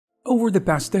Over the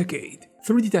past decade,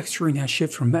 3D texturing has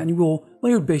shifted from manual,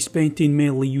 layer-based painting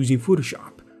mainly using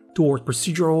Photoshop toward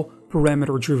procedural,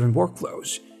 parameter-driven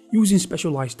workflows using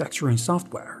specialized texturing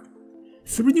software.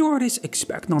 3D artists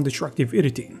expect non-destructive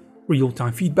editing,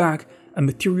 real-time feedback, and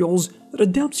materials that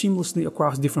adapt seamlessly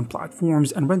across different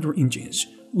platforms and render engines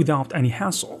without any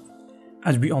hassle.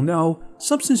 As we all know,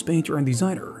 Substance Painter and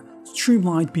Designer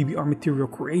streamlined PBR material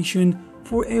creation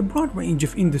for a broad range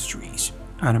of industries,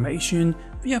 animation,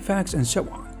 VFX, and so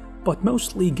on, but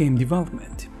mostly game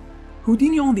development.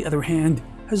 Houdini, on the other hand,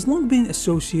 has long been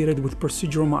associated with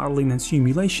procedural modeling and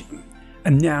simulation,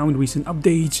 and now in recent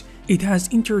updates, it has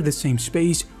entered the same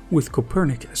space with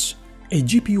Copernicus, a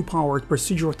GPU-powered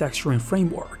procedural texturing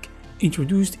framework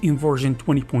introduced in version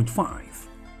 20.5.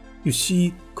 You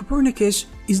see, Copernicus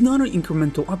is not an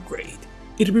incremental upgrade.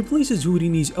 It replaces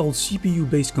Houdini's old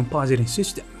CPU-based compositing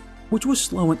system, which was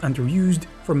slow and underused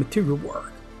for material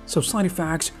work, so side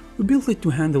effects rebuilt it to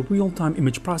handle real-time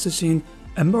image processing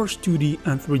and merge 2D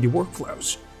and 3D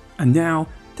workflows, and now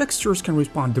textures can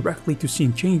respond directly to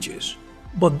scene changes.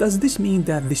 But does this mean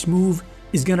that this move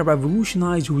is gonna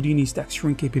revolutionize Houdini's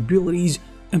texturing capabilities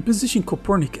and position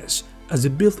Copernicus as a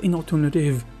built-in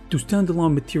alternative to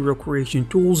standalone material creation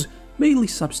tools, mainly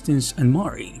Substance and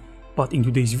Mari? But in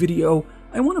today's video,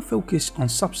 I want to focus on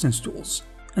Substance tools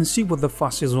and see what the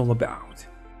fuss is all about.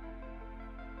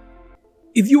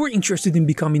 If you are interested in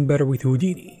becoming better with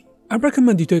Houdini, I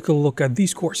recommend you take a look at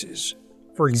these courses.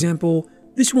 For example,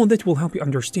 this one that will help you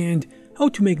understand how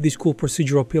to make this cool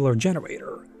procedural pillar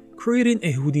generator, creating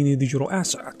a Houdini digital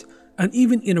asset, and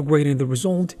even integrating the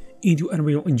result into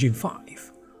Unreal Engine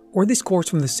 5. Or this course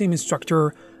from the same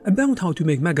instructor about how to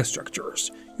make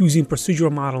megastructures using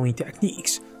procedural modeling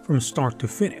techniques from start to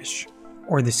finish.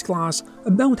 Or this class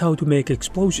about how to make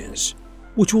explosions,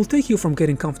 which will take you from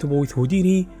getting comfortable with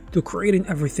Houdini to creating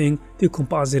everything to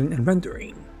compositing and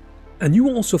rendering. And you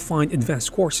will also find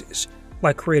advanced courses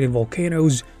like creating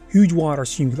volcanoes, huge water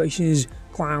simulations,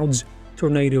 clouds,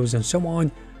 tornadoes, and so on.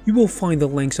 You will find the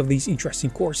links of these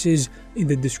interesting courses in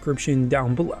the description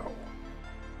down below.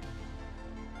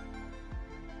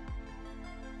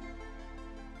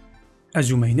 As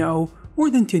you may know, more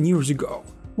than 10 years ago,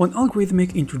 when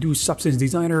Algorithmic introduced Substance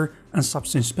Designer and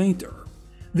Substance Painter,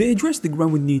 they addressed the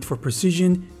growing need for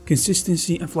precision,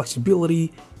 consistency, and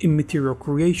flexibility in material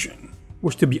creation,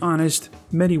 which, to be honest,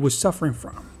 many was suffering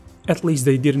from. At least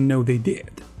they didn't know they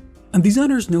did. And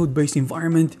Designer's node-based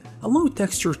environment allowed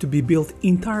textures to be built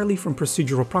entirely from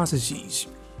procedural processes,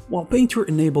 while Painter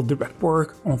enabled direct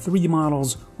work on 3D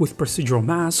models with procedural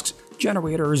masks,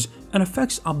 generators, and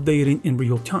effects updating in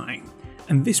real time,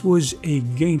 and this was a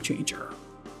game changer.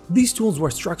 These tools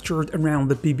were structured around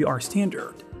the PBR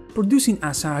standard, producing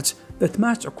assets that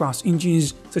matched across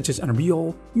engines such as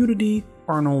Unreal, Unity,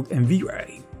 Arnold, and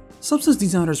V-Ray. Substance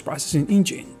Designer's processing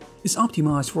engine is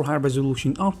optimized for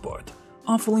high-resolution output,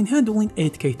 offering handling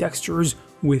 8K textures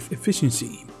with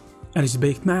efficiency, and its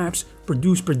baked maps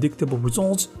produce predictable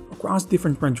results across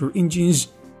different render engines,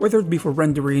 whether it be for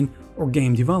rendering or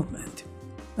game development.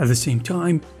 At the same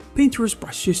time, Painter's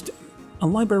brush system, a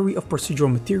library of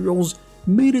procedural materials,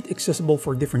 made it accessible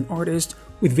for different artists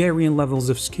with varying levels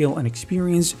of skill and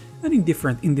experience and in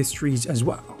different industries as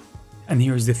well. And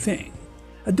here's the thing,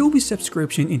 Adobe's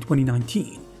subscription in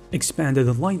 2019 expanded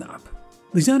the lineup.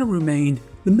 Designer remained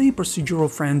the main procedural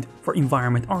friend for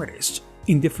environment artists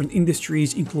in different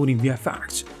industries including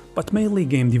VFX, but mainly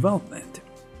game development.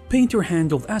 Painter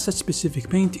handled asset-specific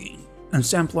painting, and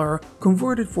Sampler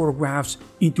converted photographs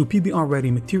into PBR-ready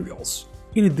materials,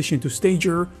 in addition to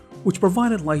Stager, which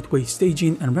provided lightweight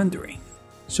staging and rendering.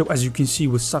 So as you can see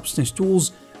with Substance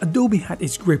tools, Adobe had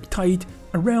its grip tight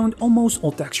around almost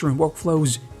all texturing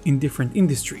workflows in different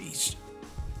industries.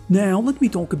 Now let me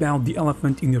talk about the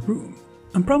elephant in the room,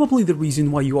 and probably the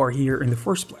reason why you are here in the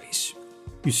first place.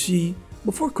 You see,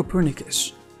 before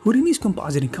Copernicus, Houdini's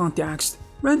compositing context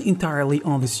ran entirely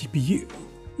on the CPU,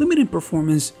 limiting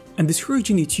performance and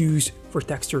discouraging its use for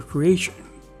texture creation.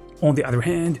 On the other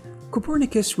hand,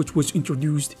 Copernicus, which was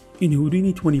introduced in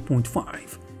Houdini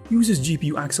 20.5, uses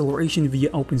GPU acceleration via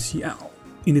OpenCL,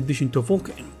 in addition to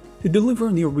Vulkan, to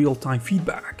deliver near real-time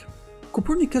feedback.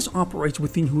 Copernicus operates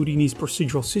within Houdini's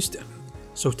procedural system,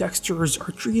 so textures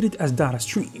are treated as data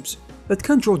streams that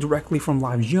can draw directly from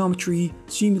live geometry,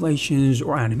 simulations,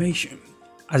 or animation.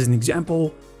 As an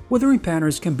example, weathering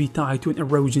patterns can be tied to an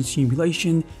erosion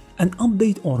simulation and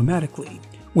update automatically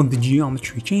when the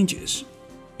geometry changes.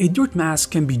 A dirt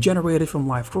mask can be generated from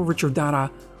live curvature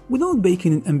data without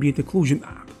baking an ambient occlusion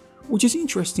map, which is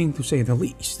interesting to say the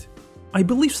least. I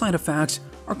believe side effects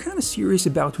are kinda serious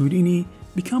about Houdini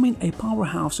becoming a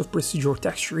powerhouse of procedural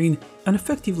texturing and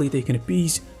effectively taking a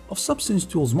piece of Substance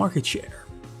Tools' market share.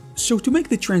 So to make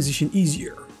the transition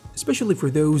easier, especially for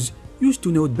those used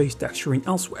to node-based texturing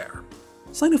elsewhere,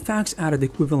 Sinofax added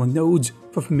equivalent nodes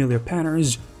for familiar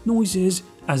patterns, noises,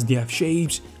 SDF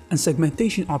shapes, and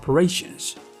segmentation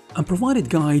operations, and provided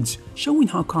guides showing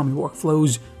how common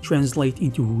workflows translate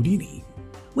into Houdini.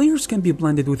 Layers can be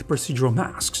blended with procedural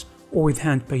masks or with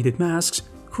hand-painted masks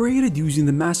created using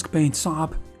the Mask Paint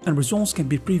SOP, and results can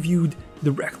be previewed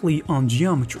directly on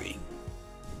geometry.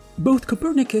 Both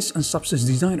Copernicus and Substance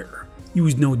Designer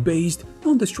use node-based,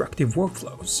 non-destructive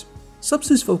workflows.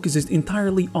 Substance focuses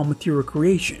entirely on material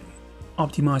creation,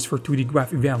 optimized for 2D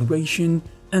graph evaluation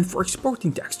and for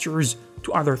exporting textures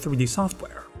to other 3D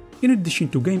software, in addition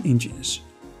to game engines.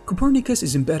 Copernicus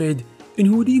is embedded in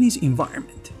Houdini's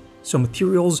environment, so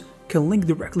materials can link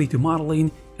directly to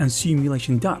modeling and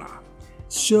simulation data.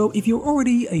 So if you're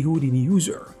already a Houdini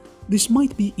user, this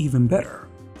might be even better.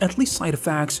 At least side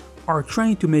effects are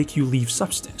trying to make you leave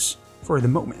Substance for the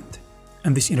moment.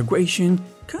 And this integration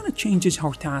kinda changes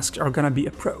how tasks are gonna be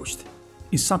approached.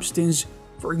 In Substance,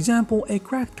 for example, a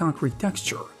cracked concrete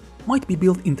texture might be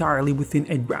built entirely within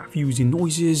a graph using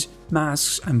noises,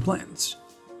 masks, and blends.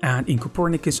 And in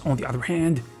Copernicus, on the other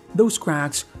hand, those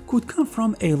cracks could come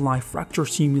from a live fracture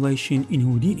simulation in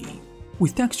Houdini,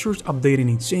 with textures updating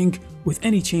in sync with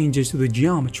any changes to the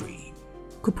geometry.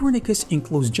 Copernicus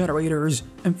includes generators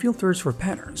and filters for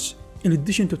patterns, in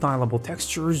addition to tileable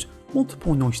textures,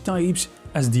 multiple noise types,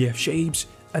 SDF shapes,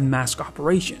 and mask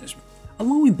operations,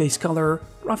 allowing base color,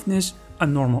 roughness,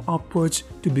 and normal outputs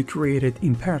to be created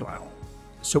in parallel.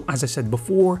 So as I said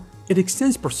before, it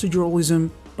extends proceduralism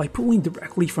by pulling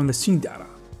directly from the scene data,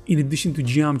 in addition to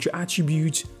geometry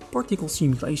attributes, particle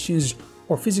simulations,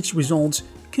 or physics results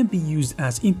can be used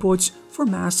as inputs for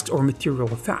masks or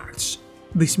material effects.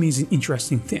 This means an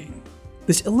interesting thing.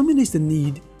 This eliminates the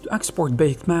need to export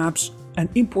baked maps and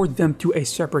import them to a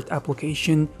separate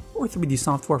application or 3D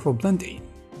software for blending.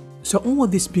 So all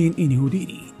of this being in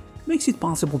Houdini makes it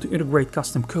possible to integrate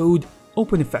custom code,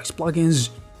 OpenFX plugins,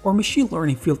 or machine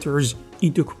learning filters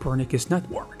into Copernicus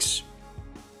networks.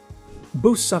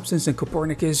 Both Substance and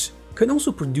Copernicus can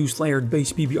also produce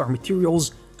layered-based PBR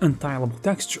materials and tileable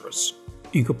textures.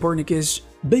 In Copernicus,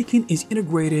 baking is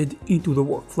integrated into the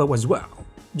workflow as well,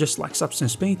 just like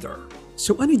Substance Painter.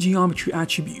 So any geometry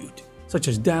attribute, such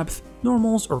as depth,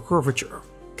 normals, or curvature,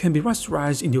 can be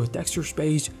rasterized into a texture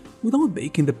space without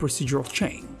baking the procedural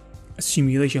chain. A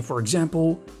simulation, for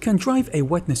example, can drive a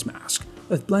wetness mask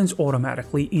that blends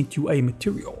automatically into a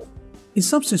material. In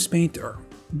Substance Painter,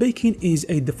 baking is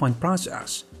a defined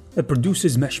process that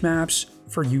produces mesh maps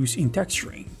for use in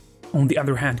texturing. On the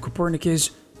other hand,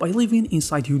 Copernicus, by living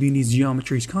inside Houdini's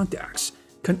geometry's context,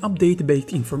 can update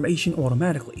baked information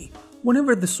automatically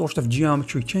whenever the source of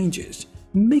geometry changes,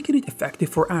 making it effective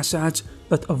for assets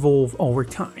that evolve over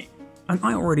time. And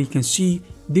I already can see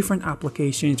different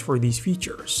applications for these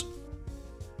features.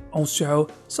 Also,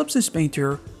 Substance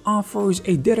Painter offers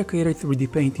a dedicated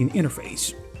 3D painting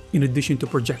interface, in addition to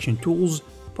projection tools,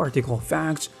 particle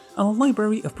effects, and a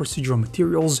library of procedural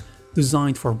materials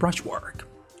designed for brushwork.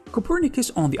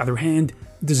 Copernicus, on the other hand,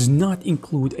 does not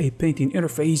include a painting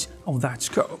interface of that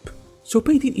scope, so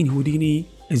painting in Houdini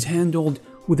is handled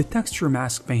with the Texture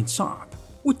Mask Paint SOP,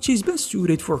 which is best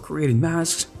suited for creating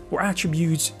masks or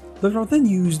attributes that are then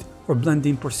used for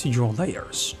blending procedural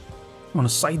layers. On a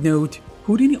side note,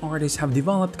 Houdini artists have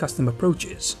developed custom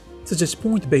approaches, such as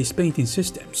point-based painting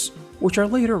systems, which are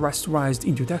later rasterized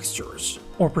into textures,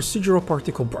 or procedural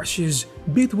particle brushes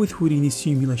built with Houdini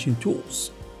simulation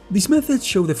tools. These methods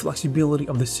show the flexibility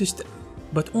of the system,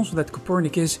 but also that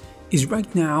Copernicus is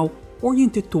right now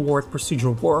oriented toward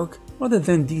procedural work rather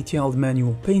than detailed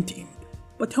manual painting,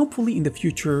 but hopefully in the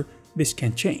future this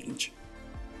can change.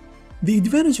 The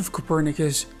advantage of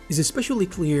Copernicus is especially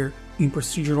clear in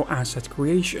procedural asset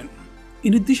creation,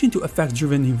 in addition to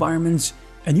effect-driven environments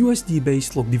and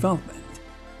USD-based look development,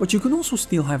 but you can also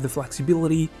still have the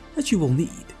flexibility that you will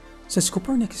need, since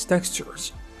Copernicus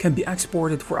textures can be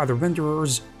exported for other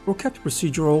renderers or kept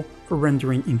procedural for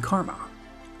rendering in Karma.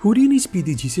 Houdini's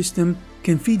PDG system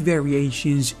can feed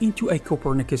variations into a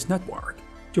Copernicus network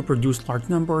to produce large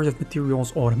numbers of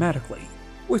materials automatically,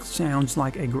 which sounds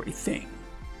like a great thing.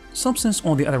 Substance,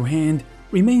 on the other hand,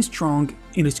 remains strong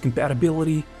in its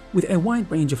compatibility with a wide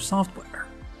range of software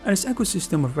and its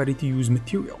ecosystem of ready-to-use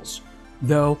materials,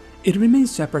 though it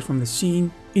remains separate from the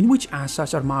scene in which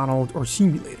assets are modeled or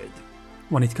simulated.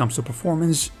 When it comes to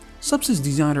performance, Substance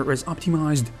Designer is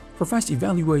optimized for fast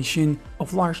evaluation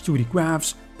of large 2D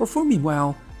graphs performing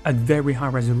well at very high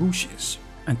resolutions,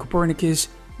 and Copernicus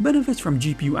benefits from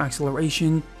GPU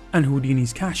acceleration and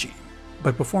Houdini's caching,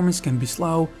 but performance can be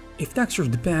slow if textures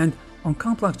depend on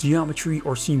complex geometry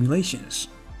or simulations.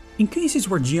 In cases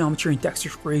where geometry and texture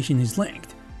creation is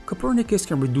linked, Copernicus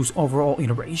can reduce overall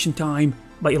iteration time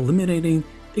by eliminating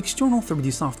external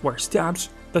 3D software steps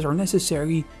that are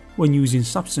necessary when using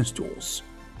substance tools.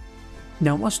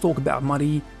 Now let's talk about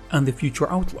money and the future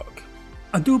outlook.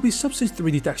 Adobe's Substance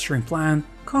 3D texturing plan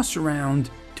costs around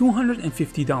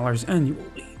 $250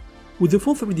 annually, with the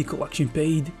full 3D collection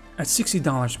paid at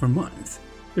 $60 per month.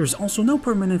 There is also no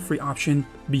permanent free option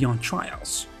beyond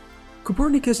trials.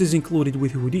 Copernicus is included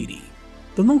with Houdini.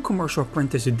 The non-commercial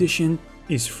Apprentice edition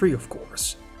is free of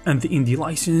course, and the indie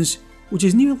license, which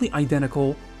is nearly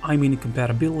identical, in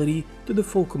compatibility to the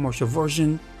full commercial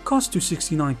version, costs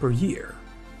 $269 per year.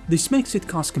 This makes it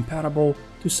cost compatible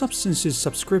to Substance's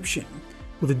subscription,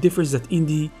 with the difference that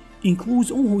Indie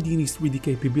includes all Houdini's 3D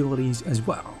capabilities as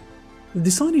well. The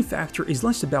deciding factor is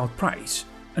less about price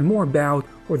and more about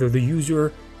whether the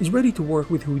user is ready to work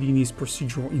with Houdini's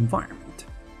procedural environment.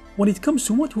 When it comes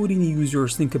to what Houdini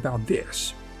users think about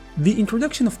this, the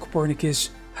introduction of Copernicus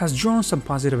has drawn some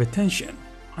positive attention,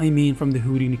 from the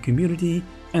Houdini community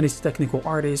and its technical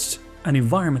artists and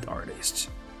environment artists.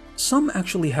 Some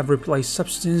actually have replaced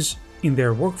Substance in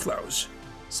their workflows,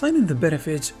 citing the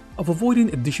benefits of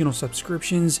avoiding additional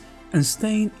subscriptions and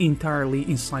staying entirely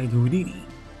inside Houdini.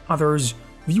 Others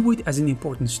view it as an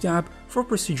important step for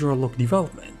procedural look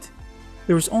development.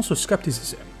 There is also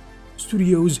skepticism.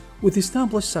 Studios with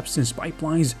established Substance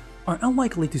pipelines are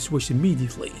unlikely to switch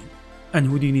immediately, and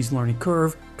Houdini's learning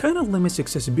curve kinda limits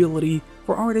accessibility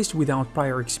for artists without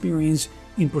prior experience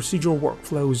in procedural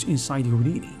workflows inside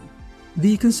Houdini.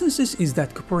 The consensus is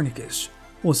that Copernicus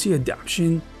will see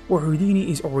adoption where Houdini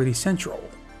is already central,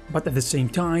 but at the same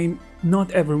time,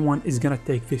 not everyone is gonna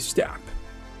take this step.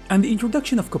 And the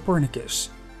introduction of Copernicus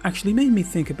actually made me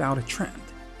think about a trend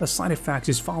that SideFX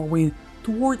is following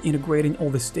toward integrating all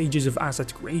the stages of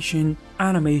asset creation,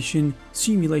 animation,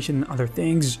 simulation and other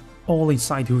things all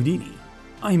inside Houdini.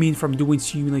 From doing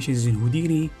simulations in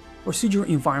Houdini, procedural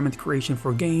environment creation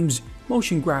for games,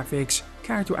 motion graphics,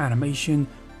 character animation,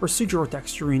 procedural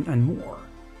texturing and more.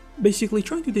 Basically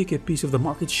trying to take a piece of the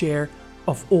market share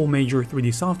of all major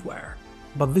 3D software,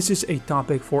 but this is a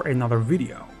topic for another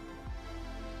video.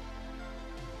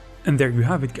 And there you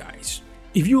have it guys.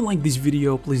 If you like this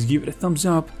video, please give it a thumbs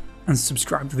up and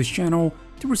subscribe to this channel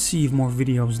to receive more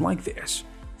videos like this.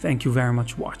 Thank you very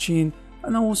much for watching,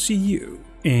 and I will see you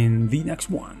in the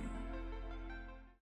next one.